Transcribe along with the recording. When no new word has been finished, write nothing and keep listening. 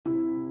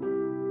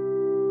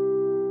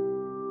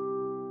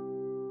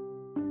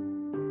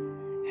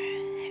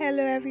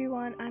Hello,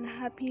 everyone, and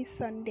happy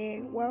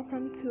Sunday.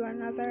 Welcome to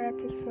another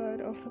episode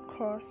of The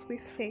Cross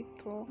with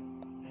Faithful.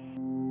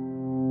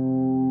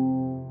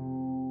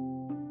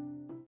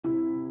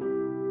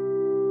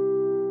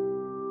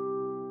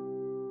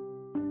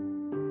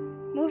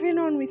 Moving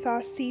on with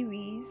our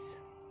series,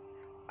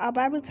 our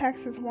Bible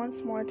text is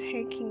once more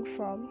taking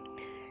from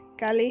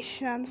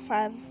Galatians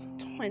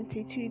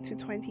 5:22 to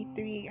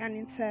 23, and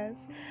it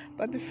says,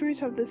 "But the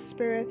fruit of the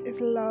Spirit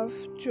is love,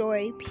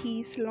 joy,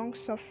 peace,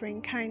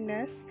 long-suffering,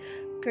 kindness,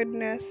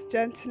 goodness,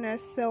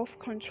 gentleness,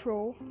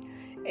 self-control.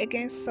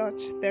 Against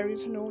such there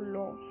is no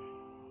law."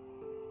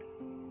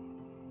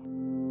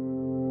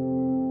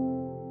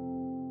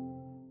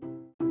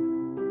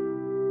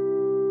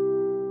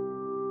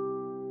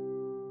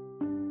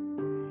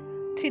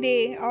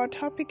 Today, our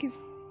topic is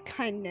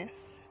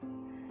kindness.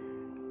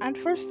 And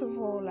first of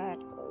all,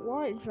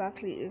 what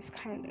exactly is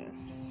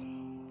kindness?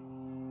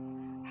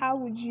 How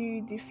would you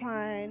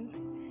define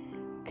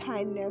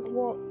kindness?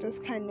 What does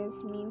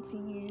kindness mean to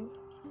you?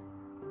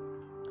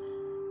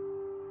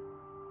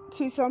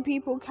 To some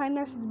people,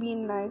 kindness is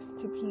being nice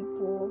to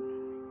people.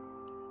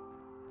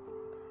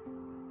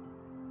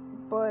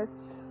 But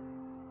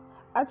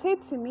I'd say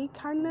to me,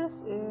 kindness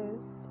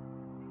is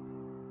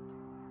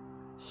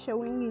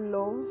showing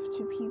love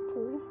to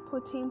people,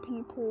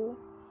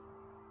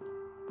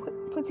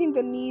 putting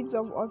the needs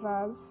of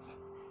others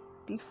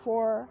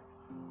before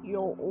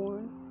your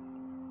own,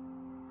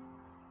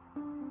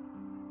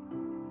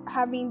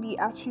 having the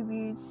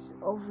attributes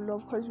of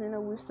love, because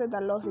we've said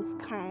that love is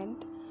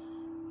kind,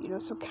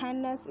 so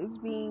kindness is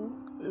being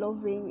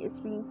loving, it's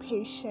being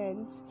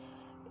patient,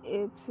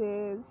 it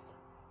is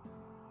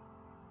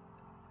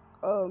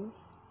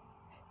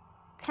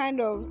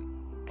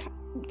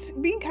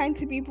being kind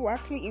to people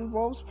actually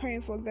involves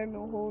praying for them a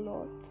whole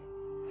lot.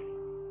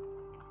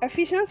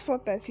 Ephesians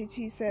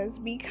 4:32 says,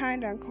 "Be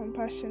kind and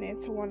compassionate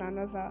to one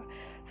another,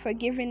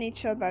 forgiving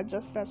each other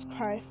just as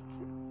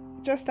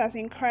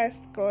in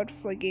Christ God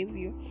forgave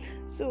you."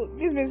 So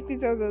this basically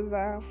tells us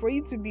that for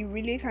you to be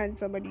really kind to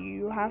somebody,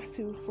 you have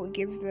to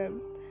forgive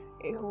them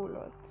a whole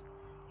lot.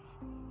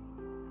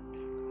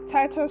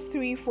 Titus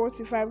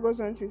 3:4-5 goes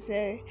on to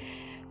say,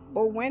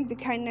 "But when the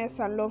kindness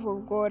and love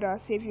of God our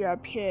Savior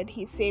appeared,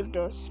 He saved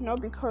us,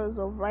 not because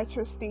of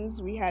righteous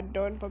things we had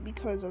done, but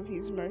because of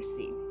His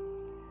mercy."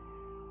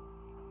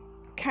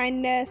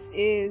 Kindness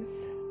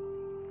is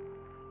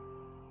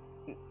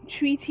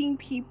treating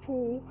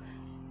people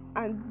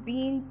and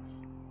being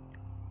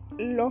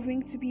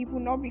loving to people,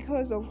 not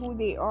because of who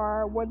they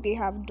are, what they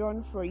have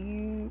done for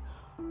you,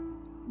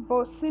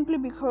 but simply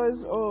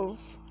because of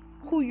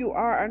who you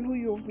are and who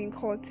you've been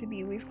called to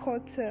be. We've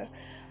called to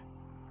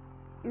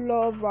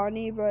love our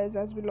neighbors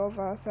as we love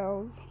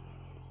ourselves.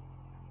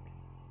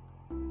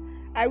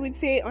 I would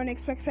say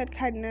unexpected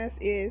kindness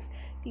is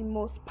the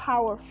most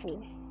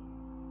powerful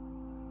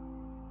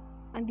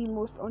and the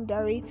most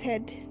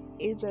underrated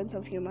agent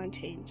of human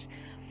change.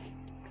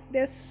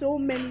 There's so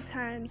many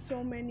times,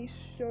 so many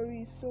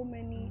stories, so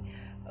many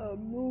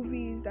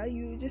movies that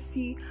you just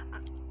see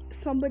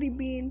somebody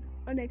being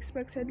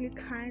unexpectedly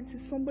kind to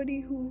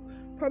somebody who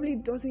probably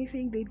doesn't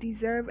think they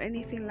deserve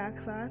anything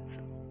like that.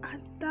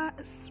 And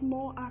that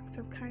small act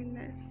of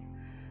kindness,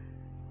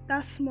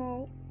 that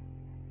small,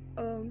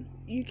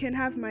 you can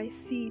have my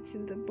seat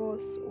in the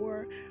bus,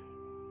 or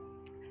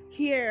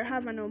here,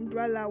 have an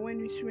umbrella when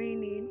it's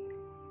raining.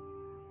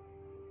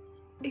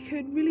 It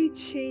could really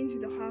change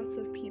the hearts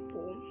of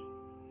people.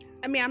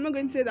 I mean, I'm not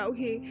going to say that,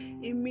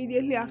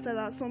 immediately after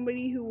that,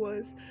 somebody who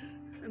was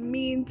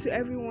mean to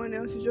everyone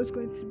else is just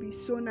going to be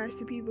so nice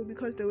to people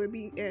because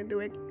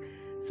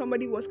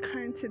somebody was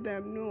kind to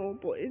them. No,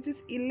 but it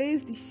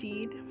lays the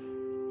seed,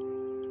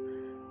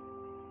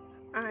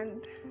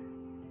 and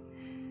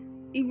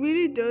it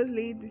really does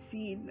lay the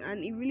seed,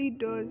 and it really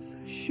does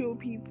show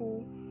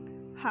people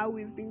how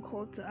we've been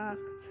called to act.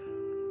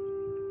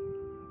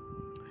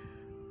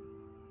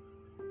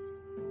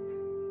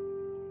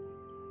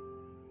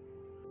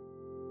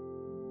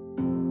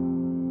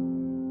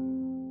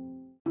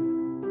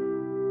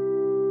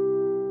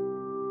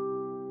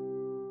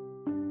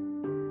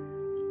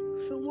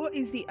 So what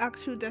is the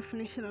actual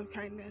definition of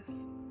kindness?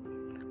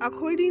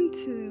 According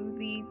to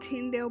the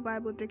Tyndale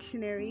Bible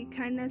Dictionary,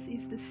 kindness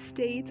is the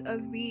state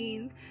of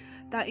being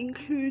that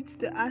includes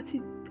the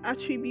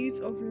attributes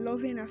of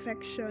loving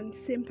affection,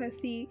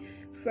 sympathy,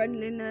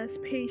 friendliness,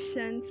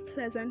 patience,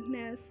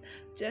 pleasantness,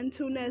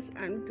 gentleness,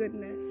 and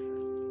goodness.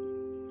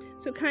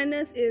 So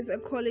kindness is a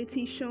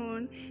quality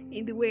shown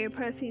in the way a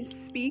person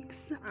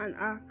speaks and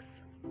acts.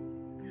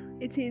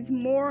 It is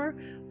more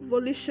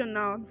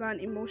volitional than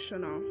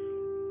emotional.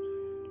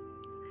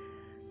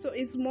 So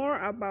it's more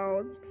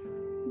about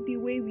the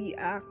way we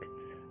act,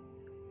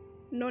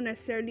 not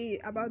necessarily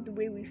about the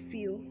way we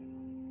feel.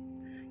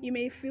 You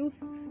may feel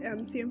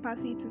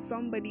sympathy to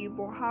somebody,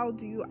 but how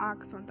do you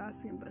act on that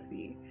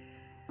sympathy?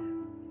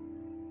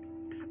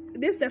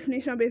 This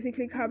definition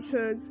basically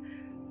captures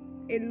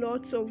a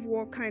lot of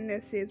what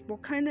kindness is,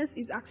 but kindness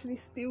is actually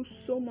still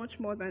so much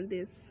more than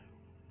this.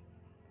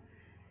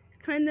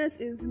 Kindness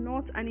is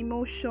not an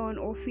emotion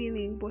or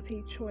feeling, but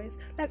a choice.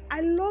 Like,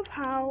 I love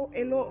how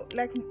a lot,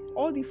 like,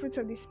 all the fruits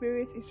of the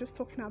Spirit is just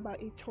talking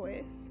about a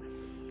choice.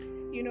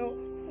 You know,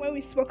 when we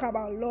spoke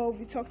about love,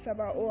 we talked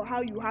about how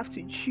you have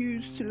to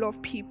choose to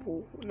love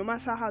people, no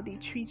matter how they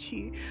treat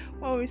you.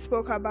 When we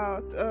spoke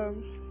about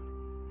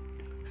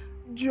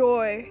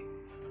joy,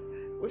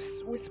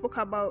 we spoke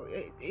about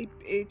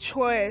a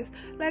choice.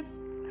 Like,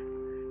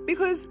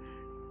 because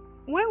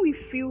when we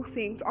feel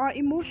things, our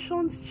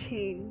emotions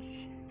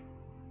change.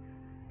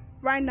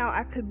 Right now,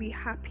 I could be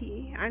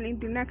happy, and in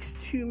the next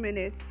 2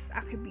 minutes,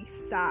 I could be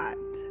sad.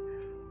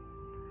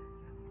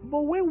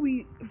 But when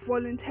we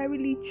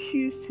voluntarily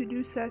choose to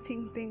do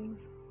certain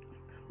things,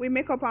 we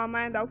make up our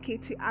mind that, okay,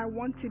 I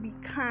want to be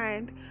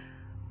kind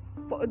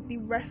for the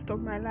rest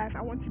of my life.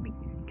 I want to be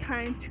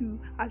kind to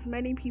as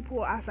many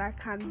people as I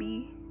can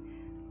be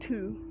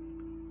to.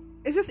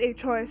 It's just a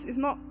choice. It's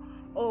not,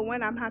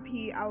 when I'm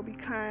happy, I'll be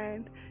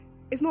kind.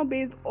 It's not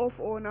based off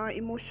on our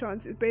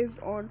emotions. It's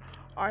based on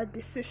our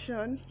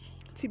decision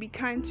to be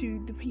kind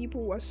to the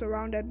people we're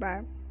surrounded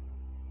by.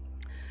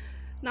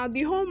 Now,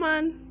 the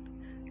Holman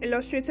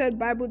Illustrated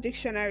Bible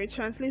Dictionary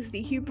translates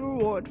the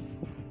Hebrew word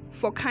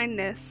for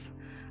kindness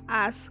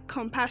as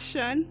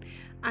compassion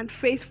and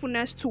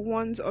faithfulness to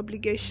one's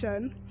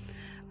obligation,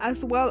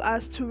 as well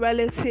as to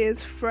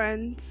relatives,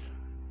 friends,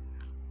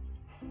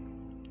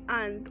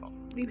 and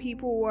the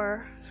people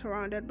we're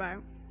surrounded by.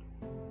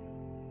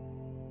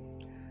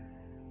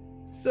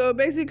 So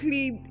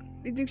basically,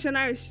 the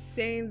dictionary is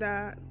saying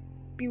that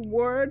the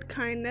word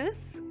kindness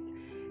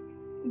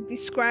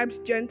describes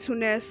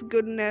gentleness,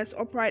 goodness,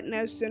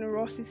 uprightness,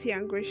 generosity,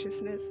 and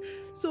graciousness.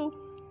 So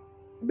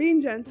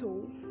being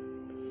gentle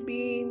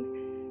is,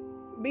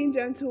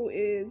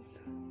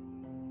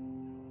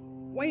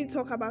 when you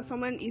talk about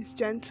someone is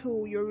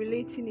gentle, you're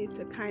relating it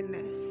to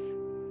kindness.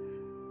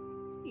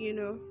 You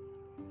know,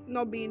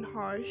 not being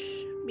harsh,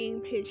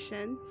 being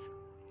patient.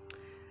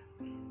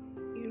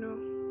 You know,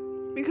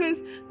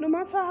 because no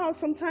matter how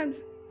sometimes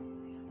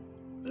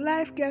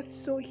life gets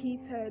so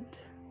heated,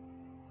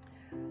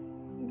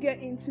 get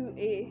into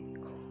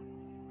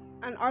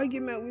an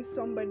argument with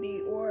somebody,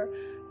 or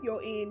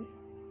you're in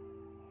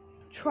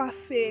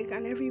traffic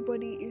and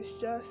everybody is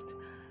just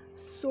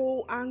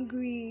so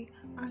angry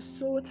and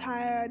so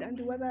tired, and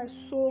the weather is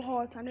so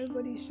hot and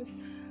everybody's just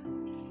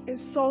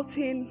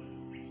insulting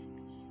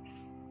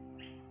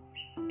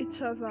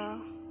each other.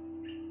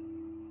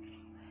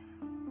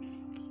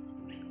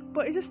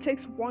 But it just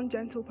takes one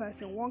gentle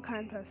person, one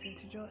kind person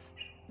to just,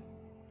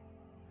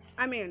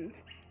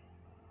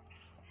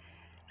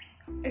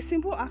 a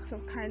simple act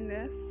of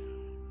kindness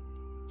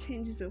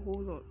changes a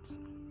whole lot.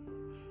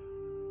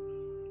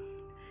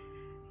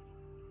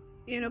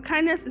 You know,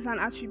 kindness is an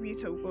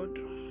attribute of God.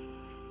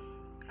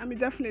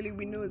 Definitely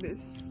we know this.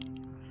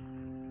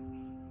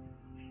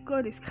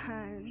 God is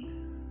kind.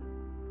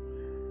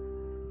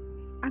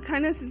 And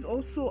kindness is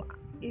also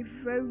a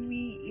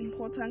very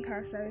important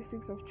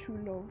characteristic of true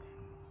love.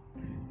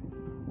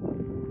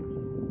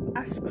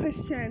 As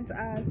Christians,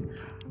 as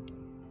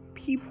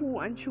people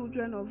and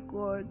children of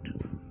God,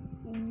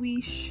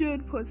 we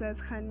should possess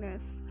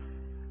kindness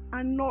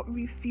and not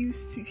refuse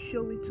to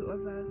show it to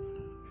others.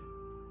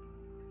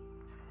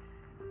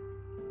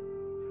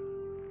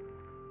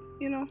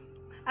 You know,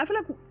 I feel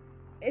like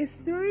a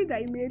story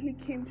that immediately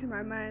came to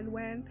my mind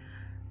when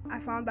I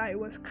found that it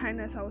was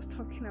kindness I was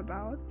talking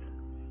about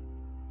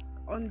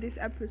on this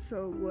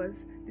episode was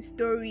the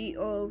story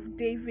of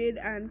David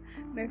and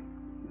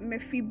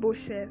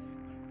Mephibosheth.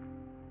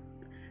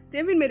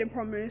 David made a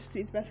promise to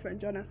his best friend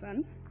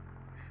Jonathan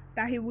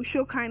that he would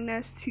show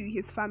kindness to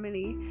his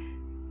family,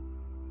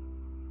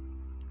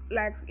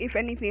 like if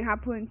anything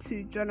happened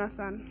to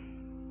Jonathan.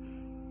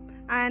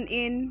 And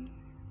in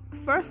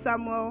 1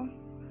 Samuel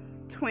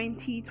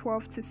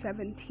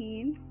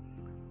 20:12-17,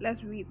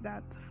 let's read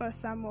that. 1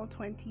 Samuel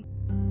 20.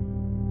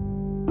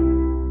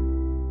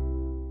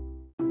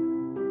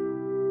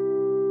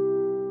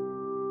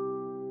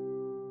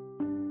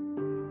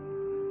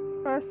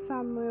 1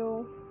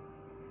 Samuel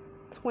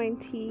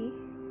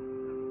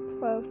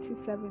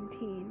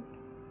 20:12-17.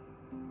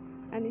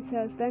 And it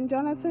says, Then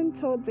Jonathan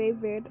told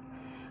David,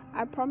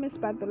 I promise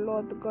by the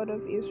Lord, the God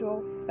of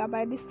Israel, that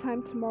by this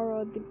time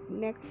tomorrow, the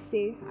next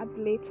day at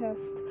the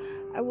latest,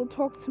 I will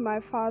talk to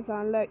my father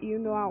and let you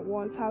know at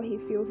once how he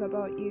feels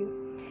about you.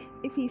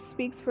 If he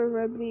speaks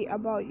favorably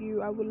about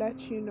you, I will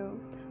let you know.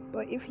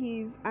 But if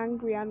he is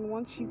angry and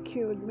wants you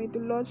killed, may the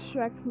Lord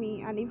strike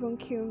me and even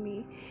kill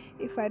me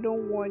if I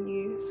don't warn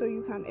you, so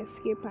you can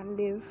escape and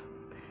live.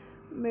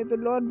 May the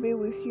Lord be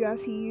with you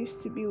as he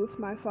used to be with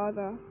my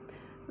father.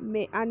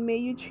 May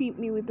you treat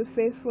me with the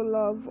faithful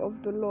love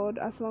of the Lord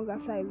as long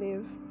as I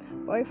live.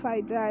 Or if I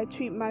die,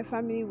 treat my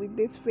family with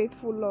this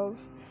faithful love,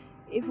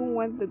 even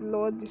when the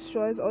Lord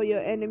destroys all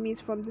your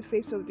enemies from the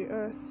face of the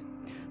earth.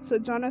 So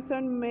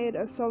Jonathan made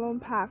a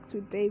solemn pact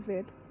with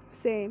David,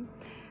 saying,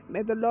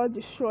 May the Lord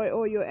destroy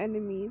all your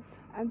enemies.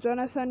 And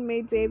Jonathan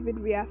made David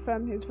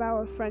reaffirm his vow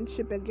of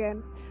friendship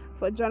again,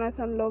 for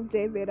Jonathan loved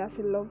David as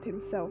he loved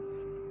himself.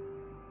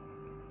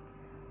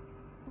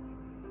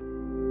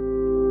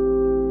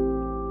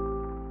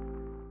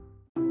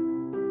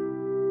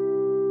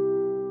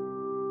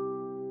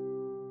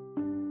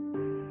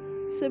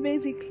 So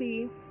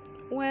basically,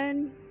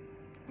 when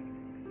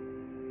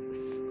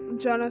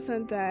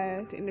Jonathan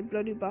died in a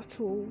bloody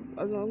battle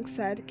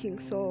alongside King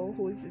Saul,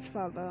 who is his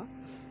father,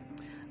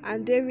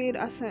 and David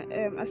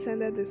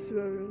ascended the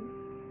throne.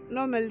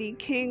 Normally,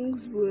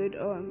 kings will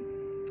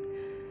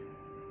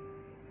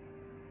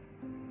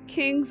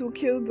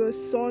kill the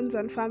sons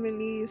and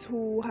families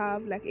who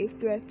have like a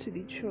threat to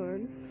the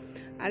throne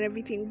and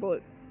everything,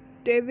 but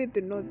David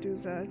did not do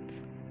that.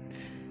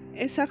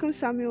 In 2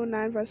 Samuel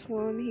 9 verse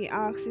 1, he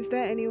asks, "Is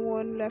there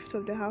anyone left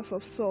of the house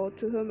of Saul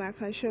to whom I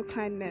can show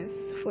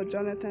kindness for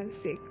Jonathan's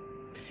sake?"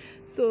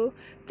 So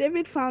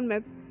David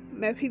found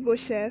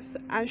Mephibosheth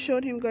and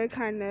showed him great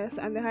kindness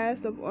and the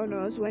highest of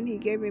honors when he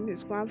gave him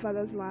his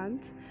grandfather's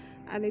land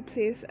and a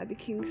place at the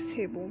king's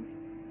table.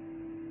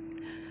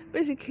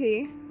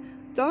 Basically,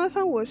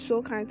 Jonathan was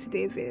so kind to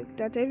David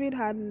that David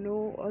had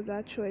no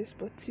other choice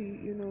but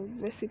to,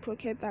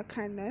 reciprocate that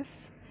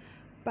kindness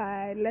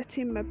by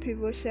letting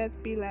Mephibosheth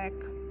be like,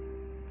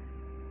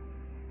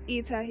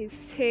 eat at his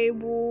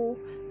table,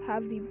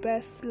 have the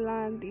best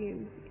land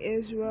in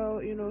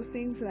Israel,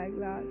 things like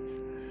that.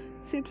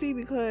 Simply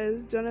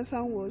because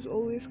Jonathan was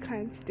always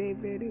kind to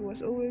David. He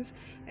was always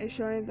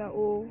ensuring that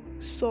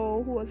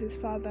Saul, who was his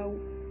father,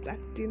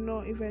 did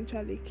not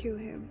eventually kill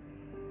him.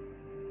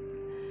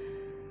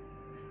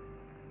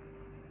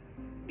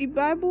 The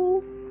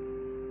Bible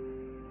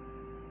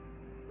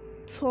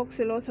talks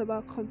a lot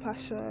about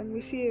compassion.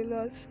 We see a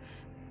lot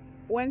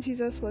when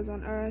Jesus was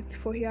on earth,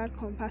 for he had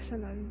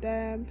compassion on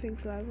them,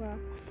 things like that.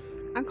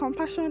 And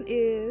compassion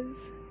is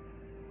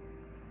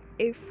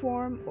a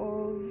form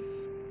of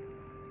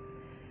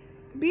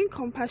being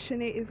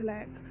compassionate. Is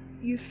like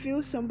you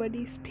feel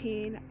somebody's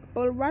pain,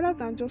 but rather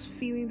than just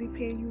feeling the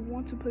pain, you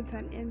want to put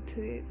an end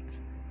to it.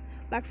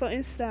 Like for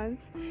instance,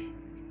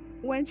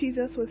 when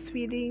Jesus was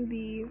feeding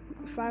the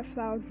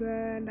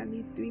 5,000 and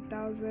the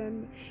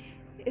 3,000,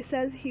 it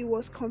says he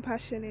was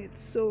compassionate.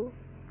 So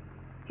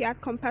he had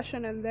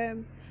compassion on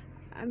them,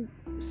 and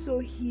so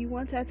he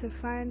wanted to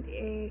find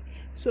a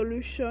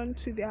solution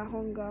to their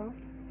hunger.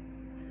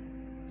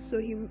 So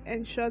he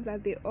ensured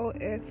that they all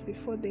ate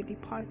before they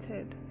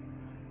departed.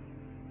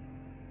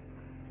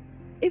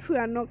 If we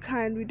are not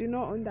kind, we do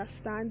not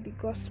understand the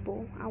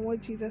gospel and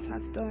what Jesus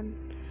has done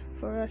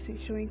for us in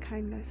showing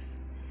kindness.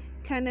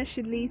 Kindness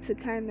should lead to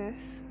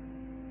kindness.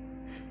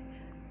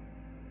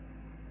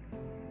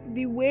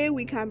 The way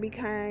we can be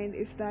kind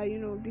is that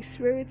the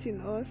Spirit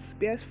in us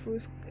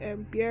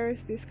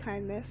bears this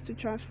kindness to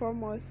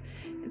transform us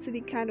into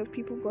the kind of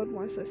people God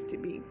wants us to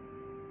be.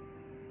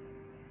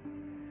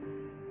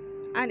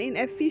 And in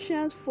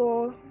Ephesians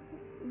 4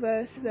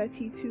 verse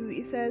 32,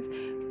 it says,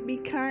 "Be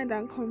kind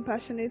and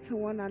compassionate to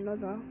one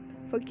another,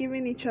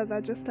 forgiving each other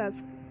just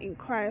as in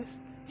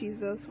Christ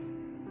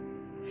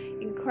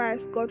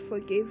God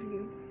forgave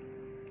you."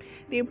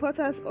 The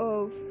importance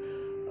of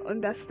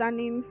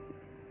understanding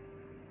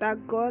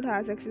that God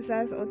has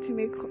exercised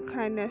ultimate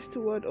kindness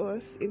toward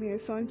us in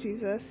his Son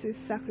Jesus'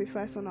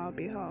 sacrifice on our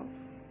behalf.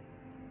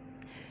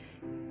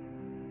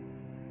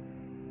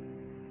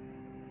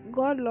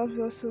 God loves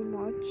us so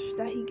much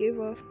that he gave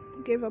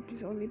up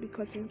his only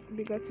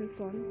begotten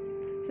Son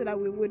so that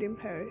we wouldn't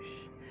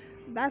perish.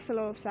 That's a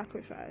lot of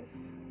sacrifice.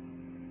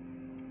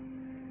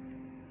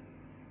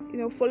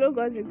 Follow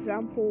God's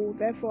example,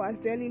 therefore, as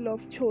dearly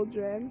loved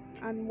children,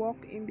 and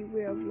walk in the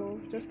way of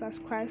love, just as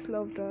Christ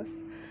loved us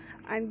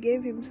and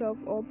gave himself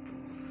up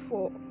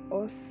for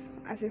us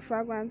as a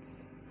fragrant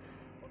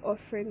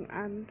offering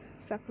and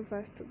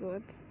sacrifice to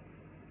God.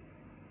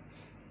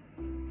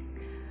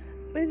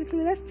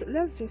 Basically,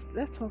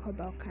 let's talk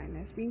about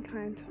kindness, being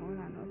kind to one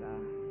another.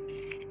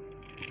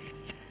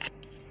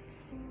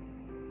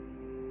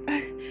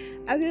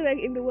 I feel like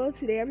in the world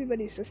today,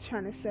 everybody's just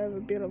trying to serve a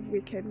bit of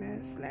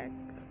wickedness.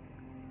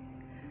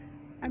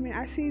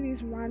 I see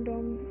these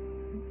random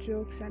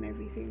jokes and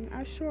everything.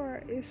 I'm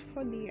sure it's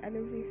funny and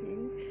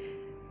everything,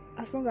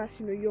 as long as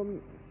you're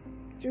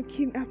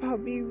joking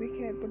about being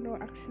wicked, but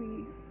not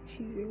actually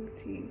choosing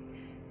to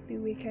be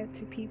wicked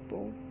to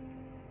people.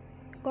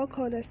 God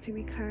called us to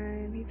be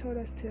kind. He told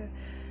us to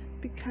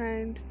be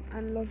kind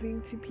and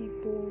loving to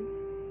people.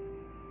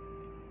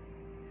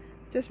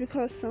 Just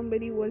because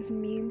somebody was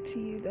mean to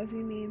you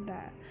doesn't mean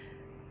that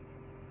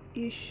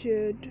you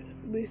should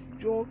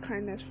withdraw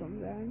kindness from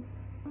them.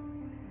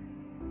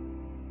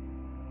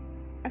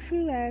 I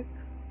feel like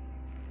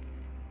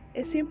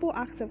a simple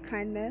act of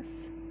kindness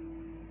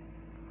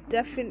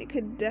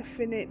could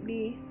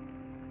definitely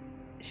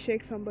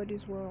shake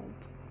somebody's world.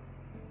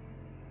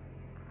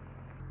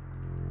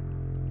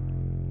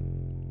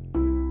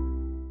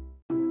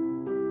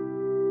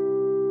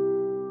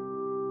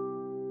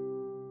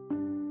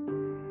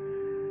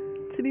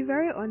 To be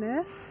very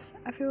honest,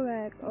 I feel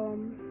like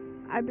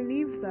I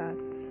believe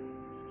that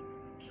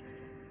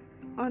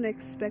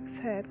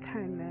unexpected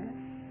kindness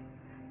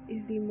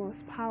is the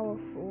most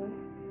powerful,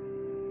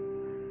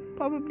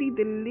 probably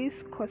the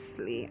least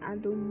costly,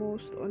 and the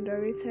most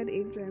underrated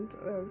agent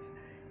of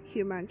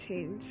human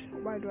change.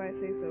 Why do I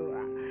say so?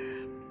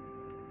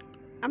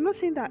 I'm not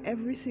saying that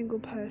every single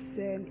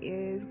person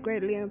is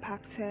greatly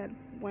impacted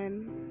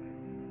when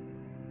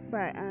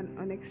by an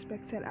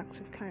unexpected act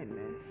of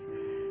kindness,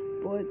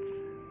 but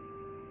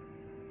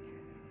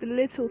the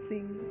little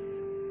things.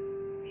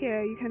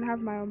 Here, you can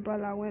have my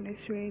umbrella when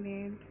it's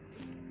raining.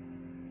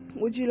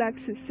 Would you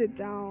like to sit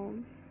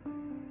down?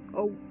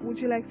 Or would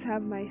you like to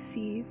have my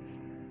seat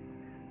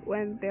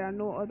when there are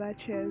no other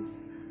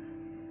chairs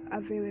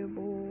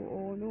available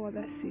or no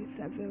other seats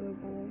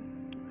available?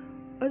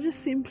 Or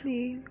just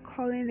simply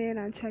calling in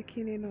and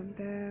checking in on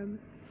them,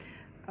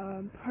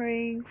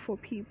 praying for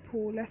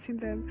people, letting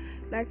them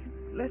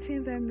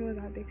know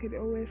that they could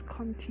always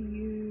come to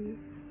you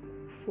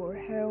for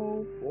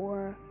help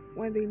or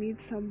when they need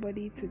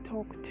somebody to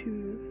talk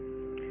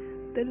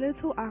to. The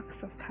little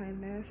acts of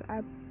kindness,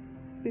 I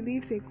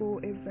believe they go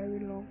a very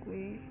long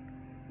way.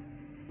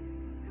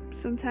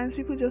 Sometimes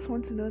people just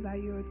want to know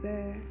that you're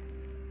there,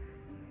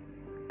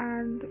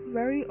 and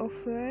very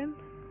often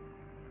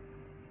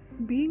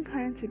being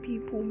kind to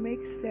people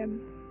makes them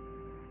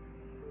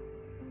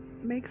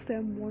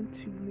want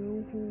to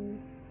know who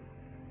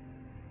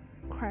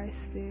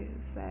Christ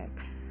is. Like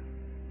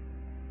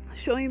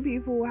showing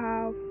people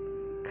how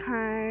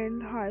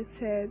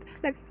kind-hearted,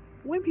 like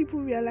when people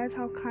realize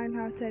how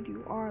kind-hearted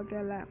you are,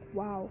 they're like,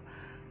 wow,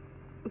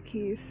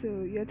 okay, so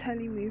you're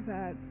telling me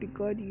that the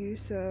God you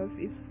serve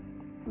is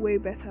way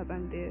better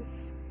than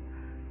this.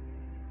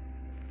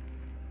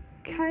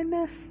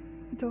 Kindness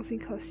doesn't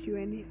cost you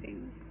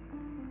anything.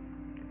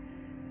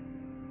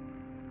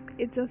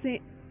 It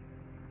doesn't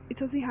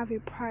have a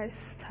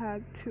price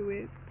tag to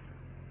it.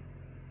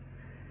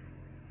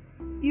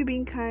 You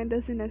being kind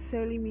doesn't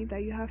necessarily mean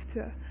that you have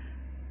to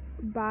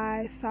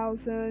buy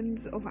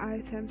thousands of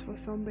items for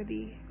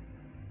somebody.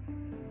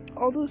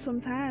 Although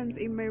sometimes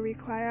it may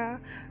require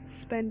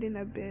spending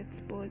a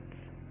bit, but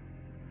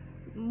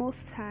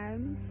most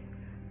times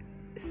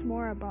it's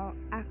more about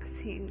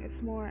acting.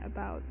 It's more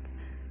about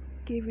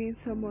giving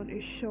someone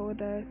a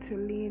shoulder to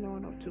lean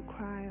on or to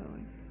cry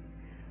on,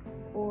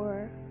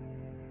 or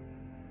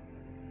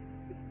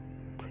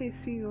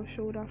placing your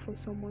shoulder for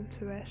someone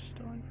to rest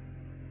on.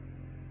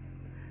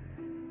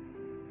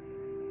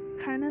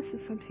 Kindness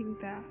is something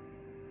that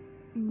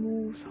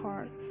moves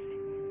hearts,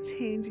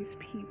 changes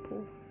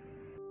people.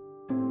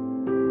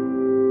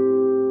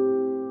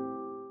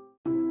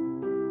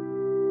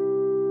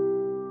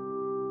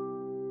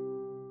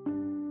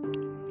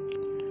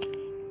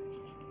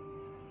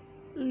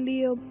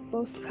 Leo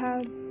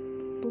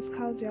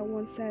Buscaglia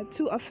once said,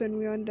 "Too often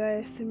we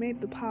underestimate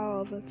the power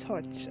of a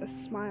touch, a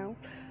smile,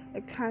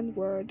 a kind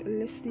word, a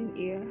listening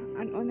ear,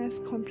 an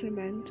honest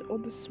compliment, or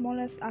the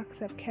smallest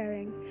acts of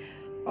caring,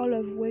 all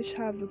of which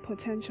have the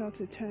potential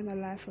to turn a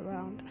life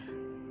around."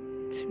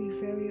 To be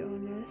very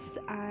honest,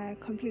 I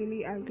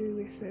completely agree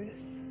with this.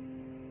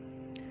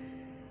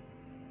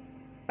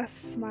 A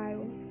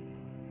smile,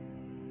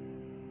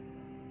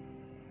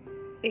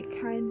 a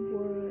kind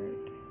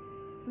word,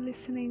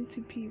 listening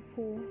to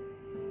people,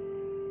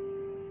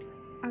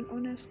 an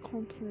honest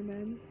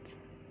compliment,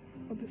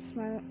 or the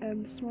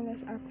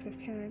smallest acts of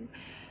caring.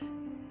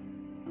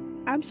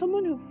 I'm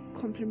someone who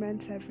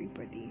compliments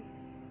everybody.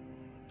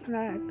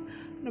 Like,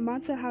 no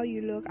matter how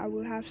you look, I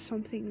will have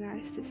something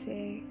nice to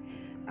say.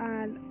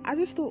 And I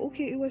just thought,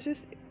 okay,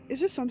 it's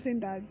just something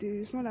that I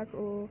do. It's not like,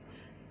 oh,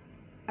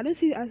 I don't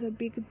see it as a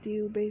big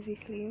deal,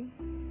 basically.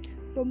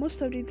 But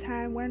most of the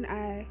time, when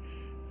I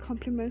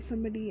compliment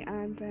somebody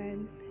and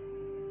then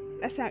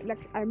let's say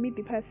like I meet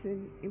the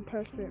person in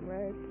person,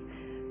 right?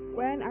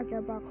 When I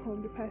get back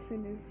home, the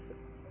person is.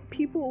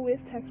 People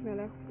always text me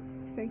like,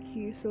 "Thank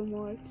you so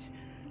much."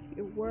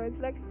 Your words,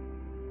 like,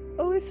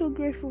 always so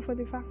grateful for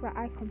the fact that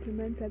I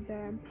complimented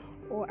them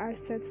or I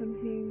said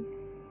something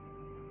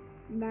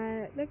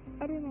nice. Like,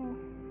 I don't know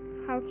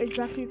how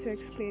exactly to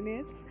explain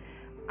it.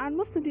 And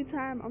most of the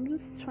time, I'm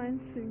just trying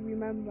to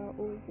remember,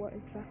 oh, what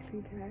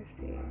exactly did I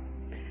say?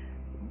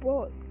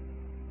 But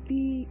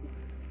the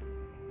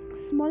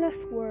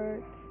smallest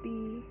words,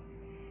 the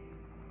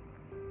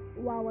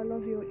 "wow, I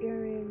love your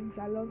earrings,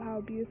 I love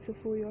how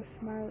beautiful your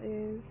smile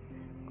is,"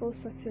 goes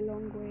such a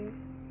long way.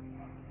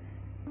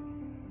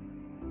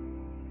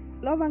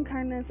 Love and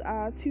kindness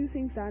are two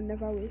things that are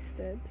never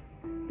wasted.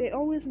 They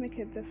always make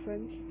a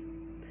difference.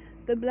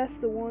 They bless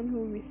the one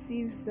who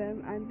receives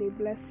them, and they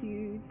bless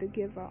you, the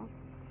giver.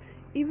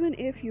 Even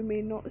if you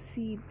may not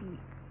see the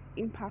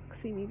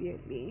impacts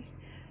immediately.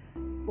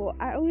 But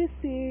I always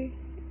say,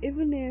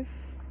 even if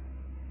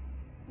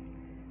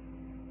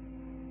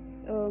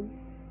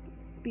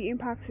the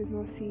impact is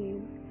not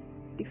seen,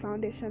 the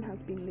foundation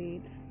has been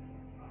laid,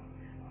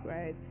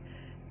 right?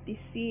 The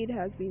seed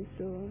has been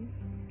sown.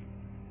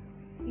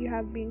 You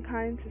have been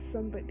kind to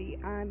somebody,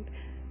 and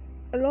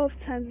a lot of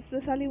times,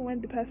 especially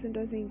when the person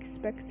doesn't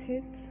expect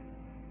it,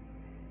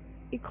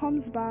 it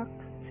comes back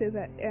to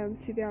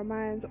their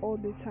minds all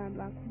the time.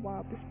 Like,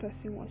 wow, this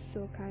person was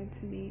so kind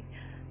to me.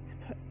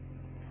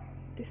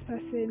 This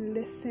person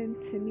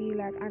listened to me,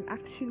 like, and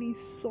actually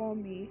saw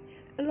me.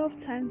 A lot of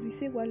times we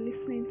say we're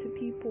listening to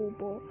people,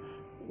 but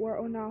we're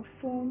on our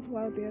phones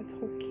while they're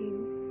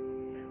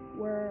talking.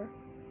 We're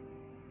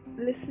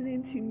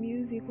listening to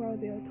music while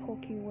they're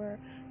talking, or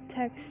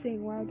texting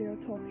while they're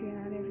talking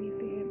and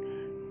everything.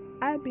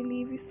 I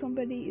believe if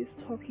somebody is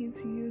talking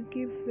to you,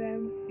 give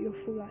them your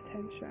full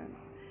attention.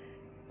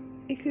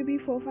 It could be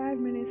for 5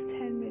 minutes,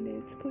 10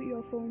 minutes. Put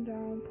your phone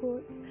down,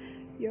 put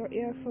your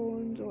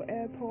earphones or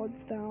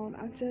AirPods down,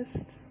 and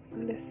just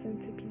listen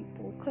to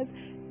people. Because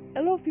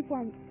a lot of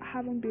people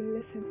haven't been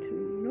listened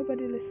to.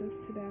 Nobody listens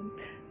to them.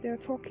 They're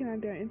talking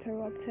and they're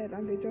interrupted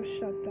and they just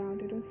shut down.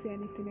 They don't say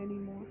anything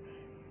anymore.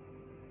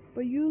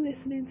 But you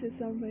listening to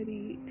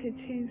somebody could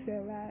change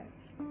their life,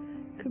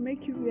 could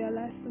make you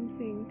realize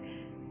something,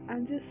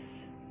 and just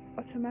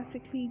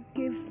automatically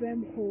give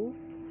them hope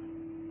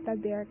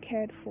that they are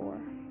cared for.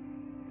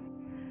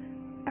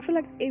 I feel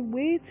like a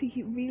way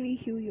to really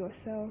heal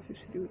yourself is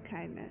through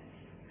kindness.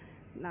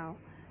 Now,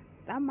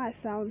 that might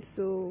sound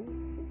so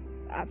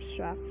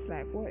abstract,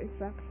 like what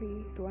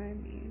exactly do I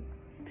mean?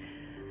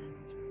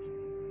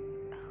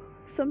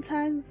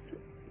 Sometimes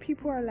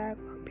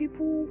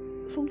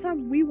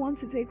sometimes we want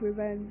to take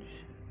revenge,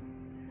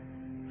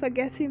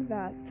 forgetting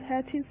that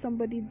hurting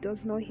somebody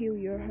does not heal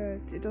your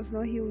hurt, it does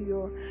not heal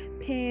your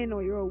pain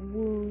or your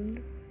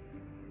wound.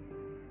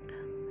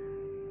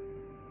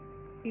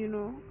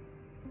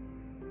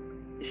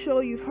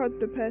 Sure, you've hurt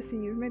the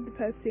person, you've made the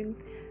person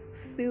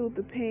feel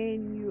the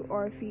pain you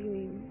are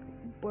feeling,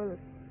 but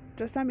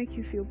does that make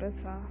you feel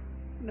better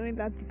knowing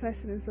that the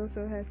person is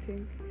also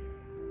hurting?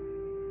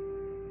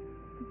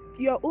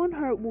 Your own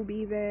hurt will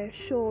be there.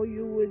 Sure,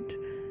 you would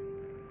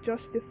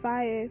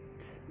justify it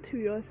to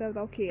yourself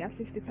that, okay, at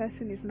least the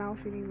person is now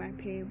feeling my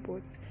pain,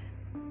 but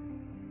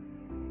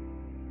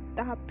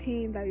that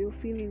pain that you're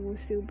feeling will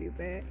still be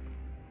there.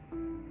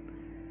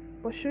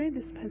 But showing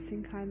this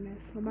person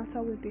kindness, no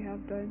matter what they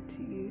have done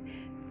to you,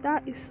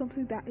 that is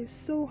something that is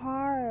so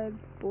hard,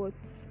 but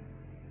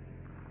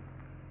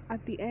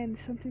at the end,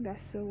 something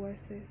that's so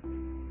worth it.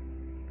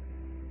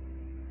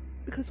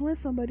 Because when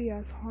somebody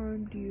has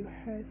harmed you,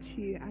 hurt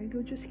you, and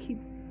you'll just keep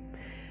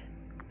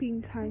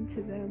being kind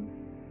to them,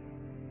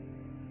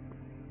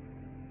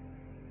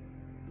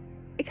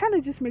 it kind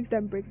of just makes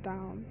them break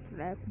down.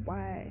 Like,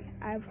 why?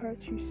 I've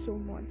hurt you so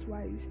much.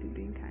 Why are you still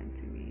being kind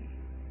to me?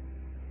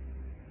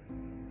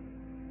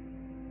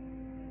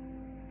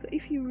 So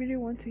if you really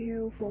want to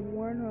heal from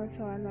one hurt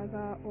or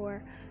another,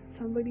 or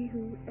somebody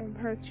who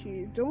hurt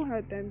you, don't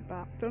hurt them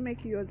back. Don't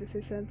make it your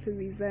decision to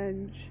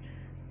revenge.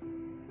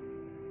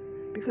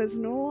 Because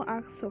no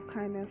act of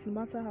kindness, no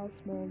matter how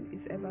small,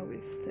 is ever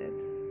wasted.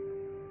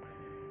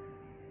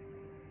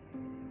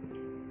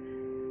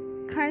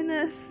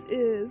 Kindness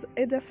is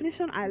a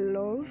definition I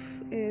love,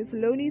 is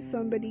loaning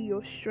somebody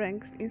your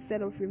strength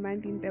instead of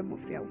reminding them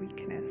of their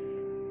weakness.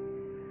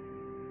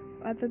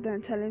 Rather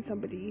than telling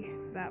somebody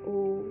that,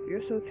 oh,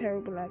 you're so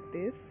terrible at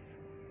this,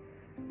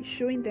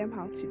 showing them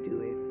how to do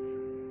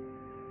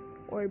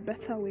it, or a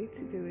better way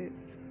to do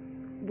it,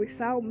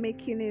 without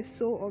making it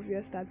so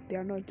obvious that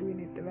they're not doing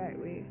it the right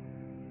way.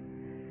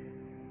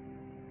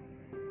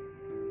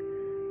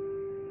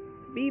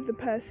 Be the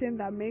person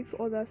that makes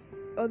other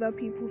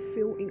people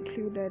feel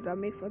included, that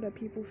makes other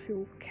people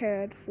feel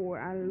cared for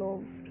and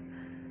loved.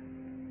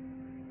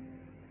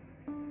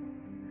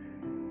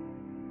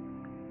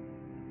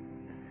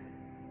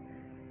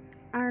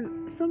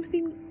 And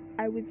something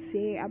I would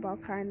say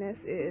about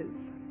kindness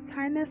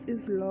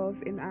is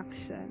love in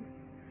action.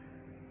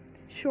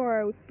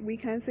 Sure, we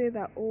can say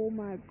that, oh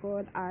my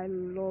God, I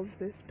love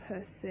this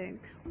person,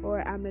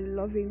 or I'm a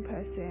loving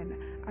person.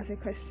 As a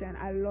Christian,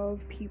 I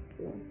love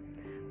people.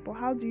 But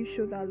how do you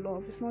show that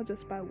love? It's not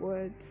just by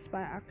words, it's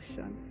by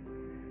action.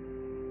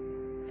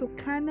 So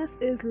kindness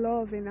is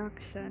love in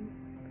action.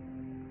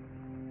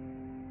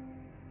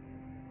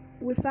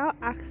 Without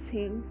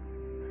acting,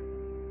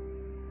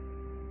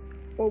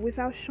 or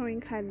without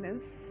showing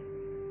kindness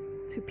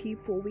to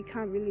people, we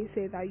can't really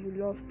say that you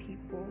love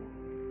people.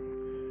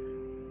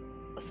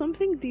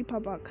 Something deep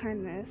about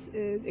kindness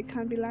is it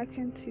can be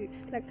likened to,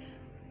 like,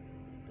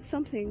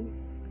 something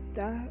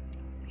that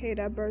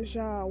Hayder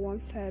Berger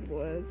once said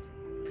was,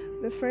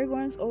 the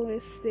fragrance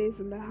always stays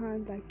in the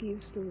hand that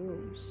gives the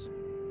rose.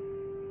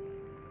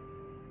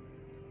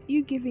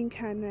 You giving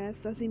kindness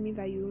doesn't mean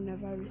that you will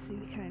never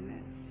receive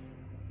kindness.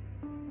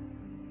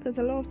 Because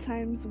a lot of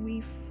times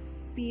we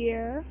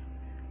fear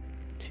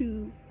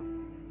to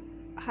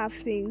have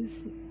things,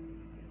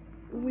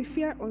 we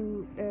fear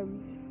on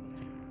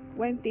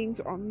when things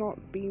are not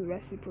being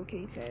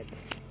reciprocated.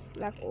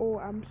 Like, oh,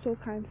 I'm so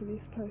kind to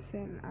this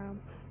person, I'm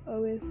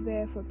always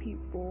there for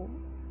people,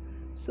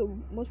 so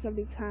most of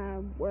the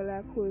time we're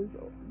like, who's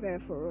there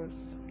for us?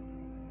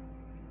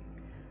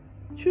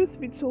 Truth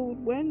be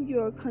told, when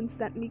you're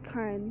constantly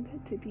kind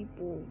to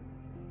people,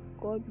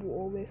 God will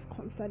always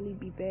constantly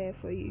be there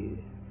for you.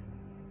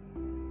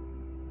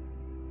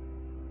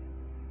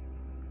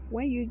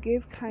 When you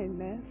give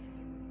kindness,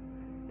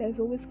 there's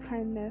always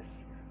kindness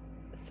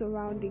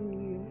surrounding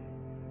you,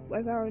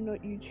 whether or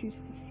not you choose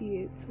to see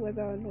it,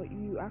 whether or not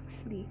you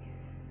actually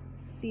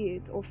see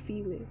it or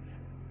feel it.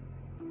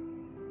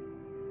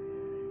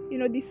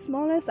 The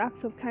smallest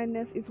act of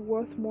kindness is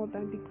worth more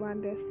than the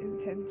grandest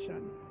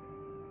intention.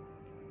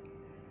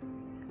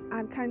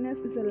 And kindness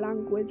is a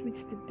language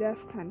which the deaf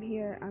can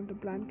hear and the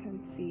blind can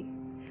see.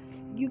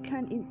 You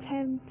can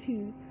intend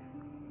to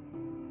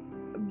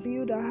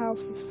build a house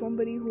for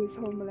somebody who is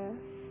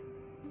homeless.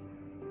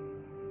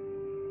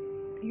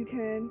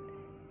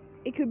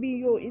 It could be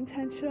your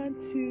intention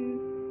to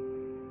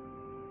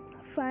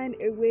find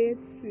a way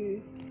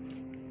to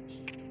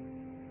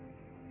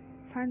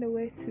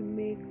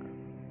make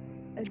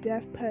a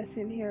deaf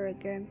person hear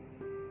again.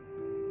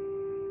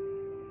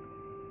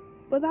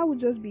 But that would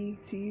just be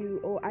to you,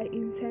 or I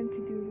intend to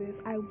do this,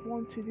 I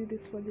want to do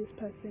this for this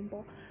person.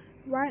 But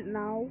right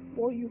now,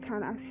 what you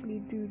can actually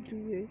do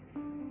it.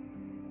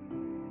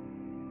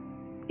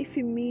 If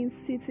it means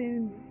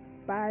sitting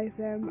by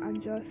them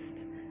and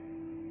just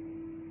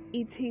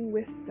eating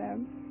with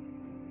them,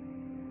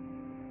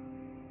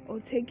 or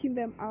taking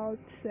them out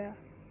to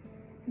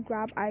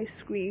grab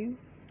ice cream,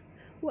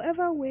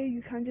 whatever way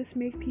you can just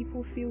make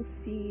people feel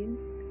seen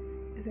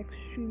is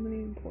extremely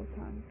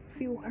important.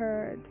 Feel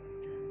heard.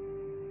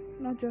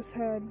 Not just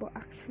heard, but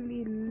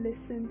actually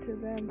listen to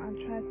them and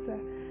try to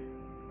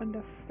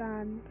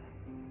understand.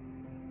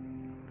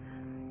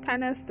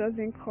 Kindness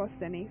doesn't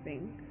cost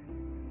anything,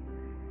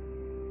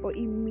 but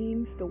it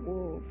means the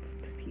world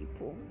to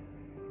people.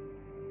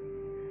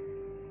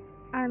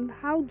 And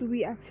how do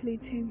we actually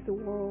change the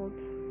world?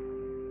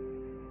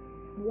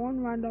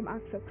 One random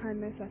act of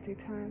kindness at a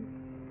time.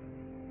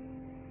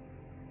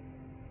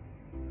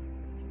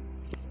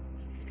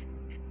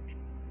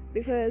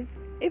 Because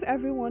if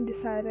everyone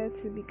decided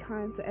to be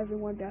kind to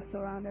everyone they're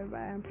surrounded by,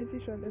 I'm pretty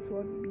sure this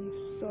world would be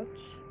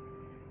such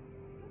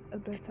a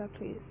better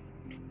place.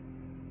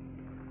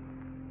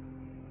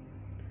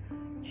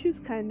 Choose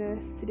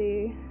kindness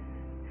today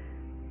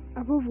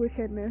above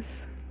wickedness.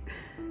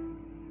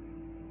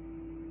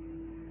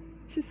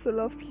 Choose to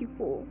love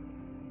people.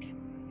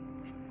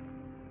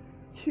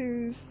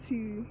 Choose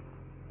to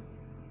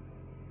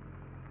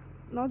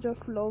not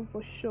just love,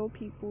 but show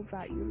people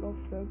that you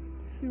love them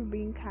through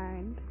being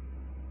kind,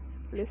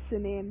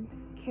 listening,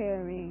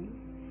 caring.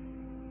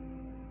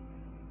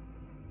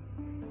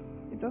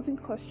 It doesn't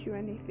cost you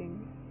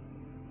anything,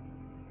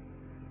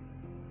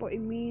 but it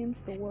means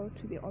the world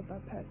to the other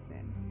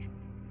person.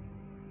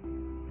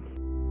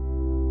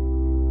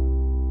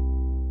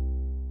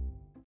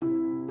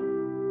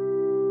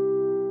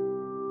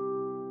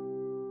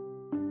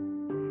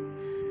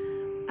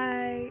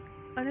 I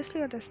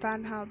honestly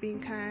understand how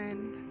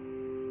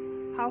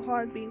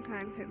hard being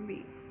kind can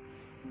be.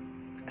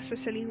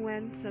 Especially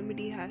when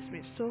somebody has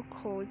been so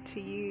cold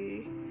to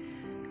you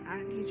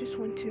and you just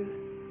want to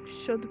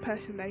show the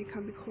person that you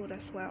can be cold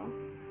as well.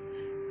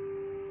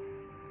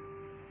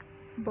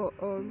 But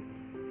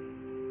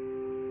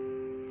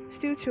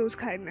still choose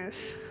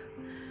kindness.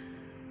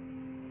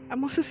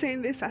 I'm also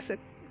saying this as a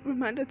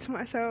reminder to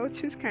myself: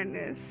 choose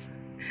kindness.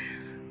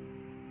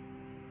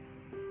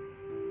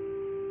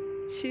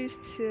 Choose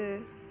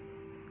to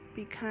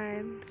be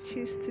kind.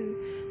 Choose to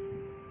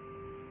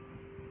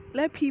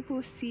let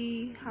people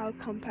see how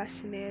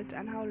compassionate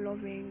and how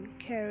loving,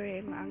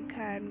 caring, and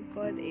kind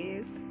God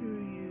is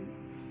through you.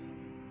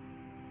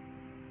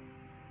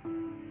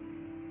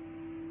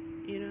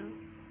 You know,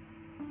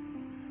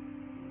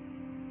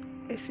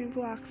 a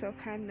simple act of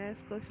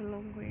kindness goes a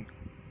long way.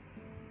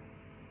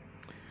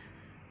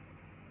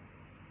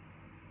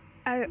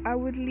 I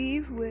would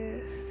leave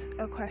with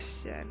a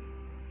question.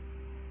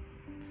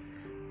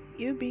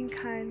 You being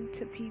kind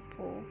to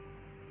people,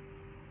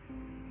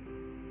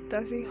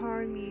 does it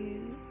harm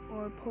you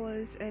or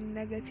pose a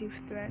negative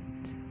threat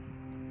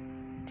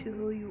to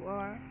who you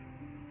are?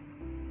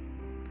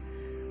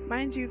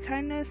 Mind you,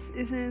 kindness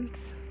isn't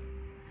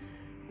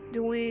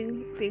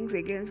doing things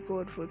against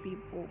God for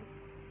people.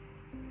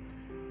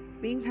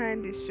 Being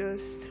kind is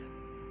just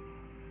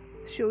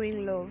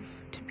showing love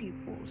to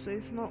people. So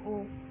it's not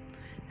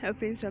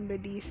helping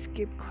somebody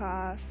skip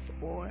class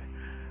or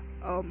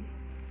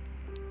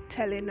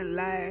telling a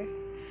lie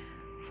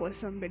for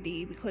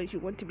somebody because you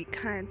want to be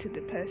kind to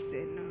the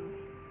person.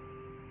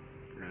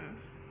 No.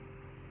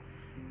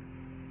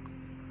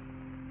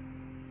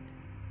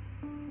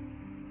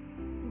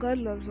 God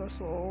loves us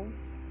all,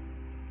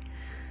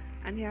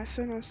 and He has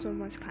shown us so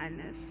much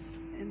kindness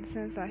in the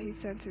sense that He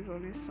sent His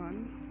only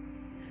Son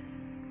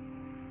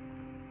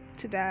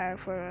to die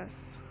for us.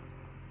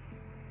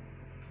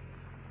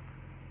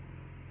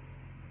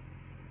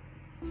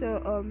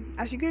 So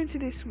as you go into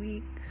this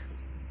week,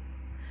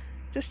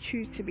 just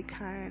choose to be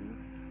kind.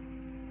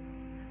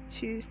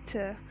 Choose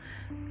to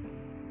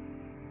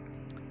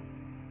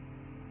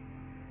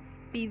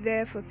be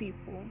there for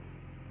people.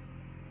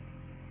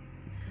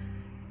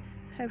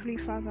 Heavenly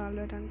Father, our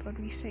Lord and God,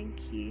 we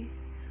thank you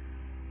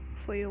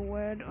for your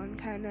word on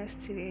kindness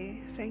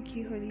today. Thank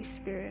you, Holy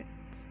Spirit,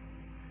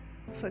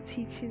 for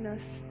teaching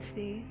us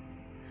today.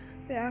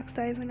 We ask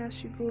that even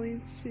as we go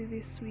into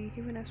this week,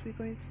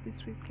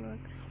 Lord,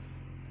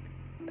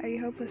 that you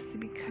help us to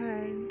be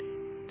kind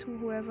to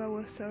whoever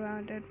we're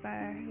surrounded by,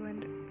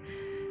 and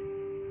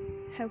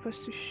help us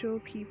to show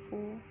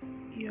people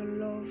your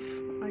love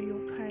and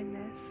your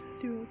kindness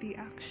through the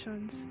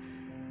actions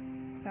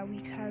that we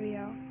carry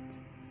out.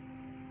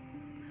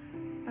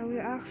 And we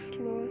ask,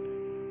 Lord,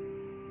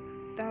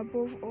 that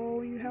above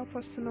all, you help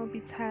us to not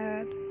be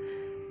tired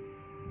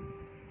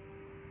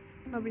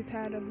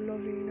of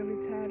loving, not be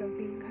tired of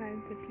being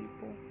kind to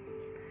people.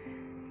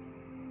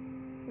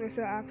 We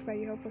also ask that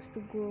you help us to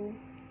grow,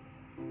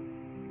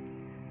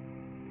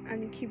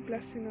 and you keep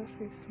blessing us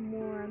with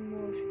more and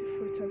more of the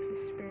fruit of the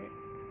Spirit.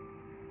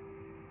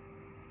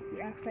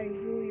 We ask that you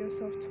reveal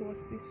yourself to us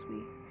this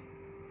week.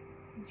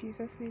 In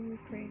Jesus' name we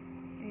pray.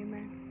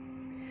 Amen.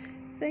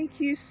 Thank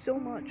you so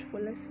much for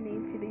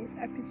listening to this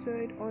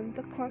episode on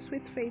The Course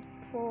with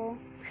Faithful.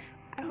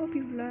 I hope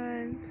you've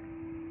learned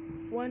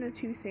one or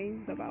two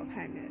things about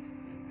kindness.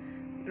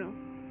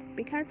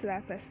 Be kind to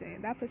that person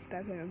that's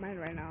on your mind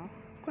right now.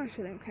 Go and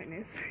show them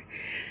kindness.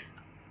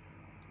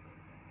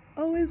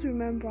 Always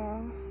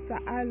remember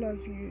that I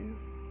love you,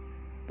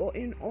 but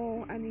in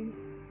all and in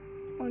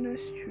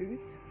honest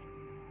truth,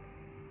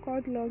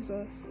 God loves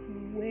us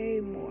way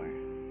more.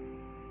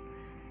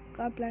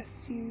 God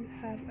bless you.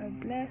 Have a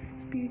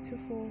blessed,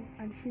 beautiful,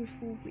 and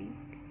fruitful week.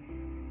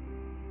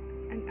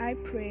 And I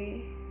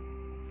pray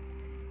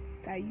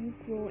that you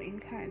grow in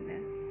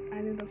kindness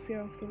and in the fear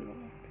of the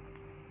Lord.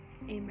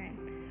 Amen.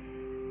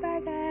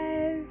 Bye,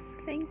 guys.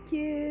 Thank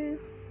you.